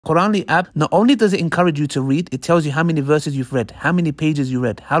Qur'anly app, not only does it encourage you to read, it tells you how many verses you've read, how many pages you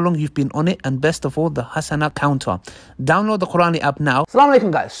read, how long you've been on it, and best of all, the Hasana counter. Download the Qur'anly app now. Assalamu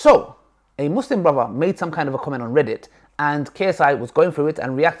alaikum guys. So, a Muslim brother made some kind of a comment on Reddit and KSI was going through it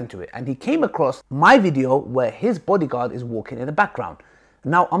and reacting to it. And he came across my video where his bodyguard is walking in the background.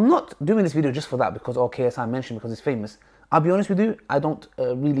 Now, I'm not doing this video just for that because, KSI mentioned because it's famous. I'll be honest with you, I don't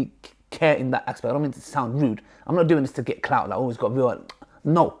really care in that aspect. I don't mean to sound rude. I'm not doing this to get clout, like, oh, he's got viewer.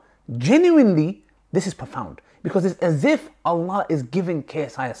 No, genuinely, this is profound because it's as if Allah is giving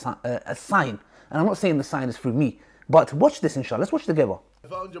KSI a sign. And I'm not saying the sign is through me, but watch this, inshallah. Let's watch together. I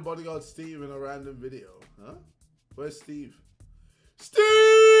found your bodyguard Steve in a random video. Huh? Where's Steve? Steve!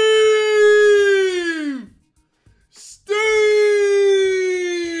 Steve!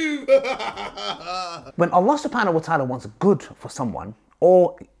 When Allah subhanahu wa ta'ala wants good for someone,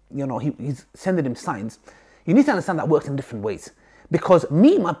 or he's sending him signs, you need to understand that works in different ways. Because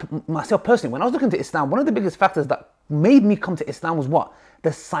myself personally, when I was looking to Islam, one of the biggest factors that made me come to Islam was what?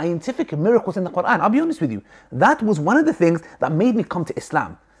 The scientific miracles in the Quran. I'll be honest with you. That was one of the things that made me come to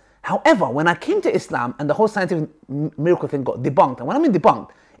Islam. However, when I came to Islam and the whole scientific miracle thing got debunked, and when I mean debunked,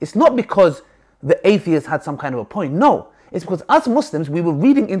 it's not because the atheists had some kind of a point. No, it's because us Muslims, we were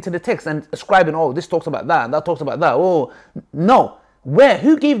reading into the text and ascribing, oh, this talks about that, and that talks about that. Oh, no.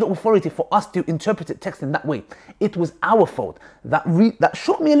 Who gave the authority for us to interpret the text in that way? It was our fault. That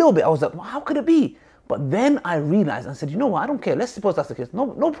shook me a little bit. I was like, well, how could it be? But then I realized and said, you know what, I don't care. Let's suppose that's the case.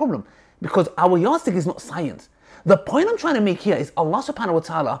 No problem. Because our yardstick is not science. The point I'm trying to make here is Allah subhanahu wa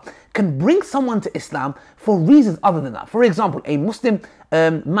ta'ala can bring someone to Islam for reasons other than that. For example, a Muslim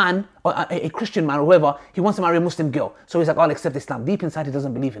man, or a Christian man or whoever, he wants to marry a Muslim girl. So he's like, I'll accept Islam. Deep inside, he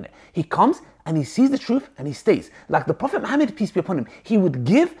doesn't believe in it. He comes and he sees the truth and he stays. Like the Prophet Muhammad, peace be upon him, he would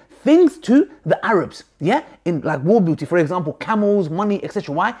give things to the Arabs, in like war booty, for example, camels, money,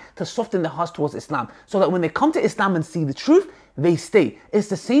 etc. Why? To soften their hearts towards Islam. So that when they come to Islam and see the truth, they stay. It's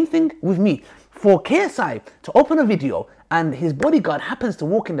the same thing with me. For KSI to open a video and his bodyguard happens to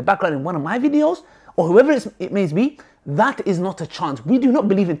walk in the background in one of my videos, or whoever it may be, that is not a chance. We do not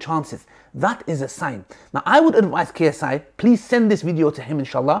believe in chances. That is a sign. Now, I would advise KSI, please send this video to him,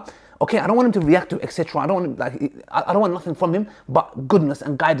 inshallah. Okay, I don't want him to react to it, etc. I don't want nothing from him but goodness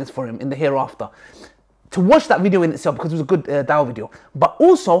and guidance for him in the hereafter. To watch that video in itself because it was a good Dawah video. But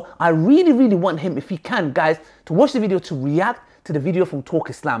also, I really, really want him, if he can, guys, to watch the video to react to the video from Talk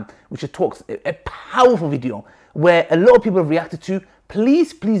Islam, which is a powerful video where a lot of people have reacted to.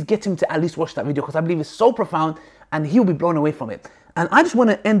 Please get him to at least watch that video because I believe it's so profound and he'll be blown away from it. And I just want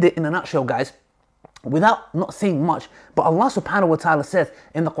to end it in a nutshell, guys, without not saying much, but Allah subhanahu wa ta'ala says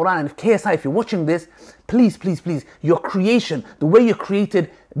in the Quran, and if KSI, if you're watching this, please, your creation, the way you're created,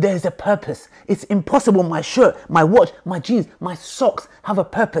 there's a purpose. It's impossible my shirt, my watch, my jeans, my socks have a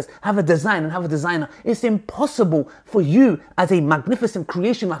purpose, have a design and have a designer. It's impossible for you as a magnificent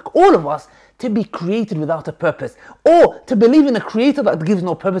creation like all of us to be created without a purpose, or to believe in a creator that gives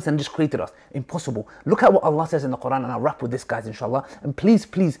no purpose and just created us. Impossible. Look at what Allah says in the Quran, and I'll wrap with this, guys, inshallah. And please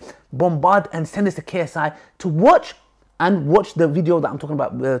bombard and send this to KSI to watch the video that I'm talking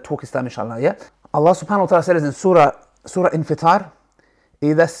about, Talk Islam, inshallah. Yeah. Allah subhanahu wa ta'ala says in Surah Infitar,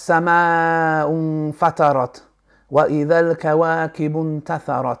 إذا السماء انفطرت وإذا الكواكب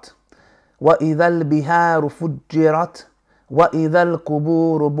انتثرت وإذا البحار فجرت وإذا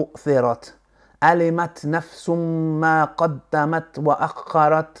القبور بؤثرت علمت نفس ما قدمت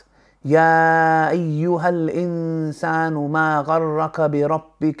وأخرت يا أيها الإنسان ما غرك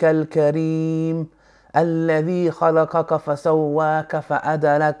بربك الكريم الذي خلقك فسواك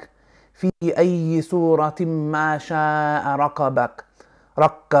فعدلك في أي صورة ما شاء ركبك.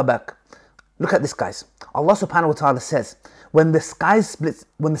 Look at this, guys. Allah subhanahu wa ta'ala says, when the sky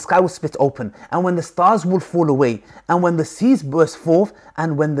will split open, and when the stars will fall away, and when the seas burst forth,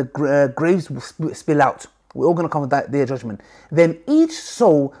 and when the graves will spill out, we're all going to come with that day of judgment, then each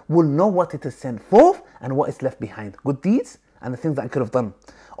soul will know what it has sent forth and what is left behind, good deeds and the things that it could have done.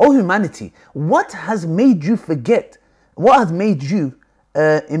 O humanity, what has made you forget? What has made you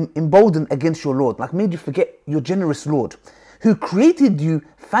emboldened against your Lord, like made you forget your generous Lord, who created you,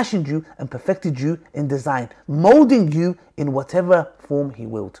 fashioned you, and perfected you in design, molding you in whatever form He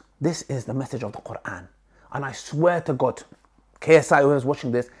willed. This is the message of the Quran. And I swear to God, KSI, whoever's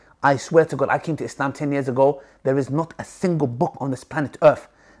watching this, I swear to God, I came to Islam 10 years ago. There is not a single book on this planet Earth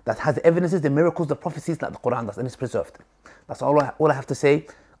that has the evidences, the miracles, the prophecies like the Quran does, and it's preserved. That's all I have to say.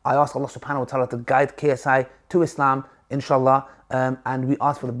 I ask Allah subhanahu wa ta'ala to guide KSI to Islam, inshallah, and we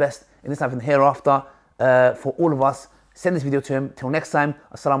ask for the best in this life and hereafter for all of us. Send this video to him. Till next time,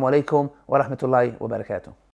 Assalamu alaikum wa rahmatullahi wa barakatuh.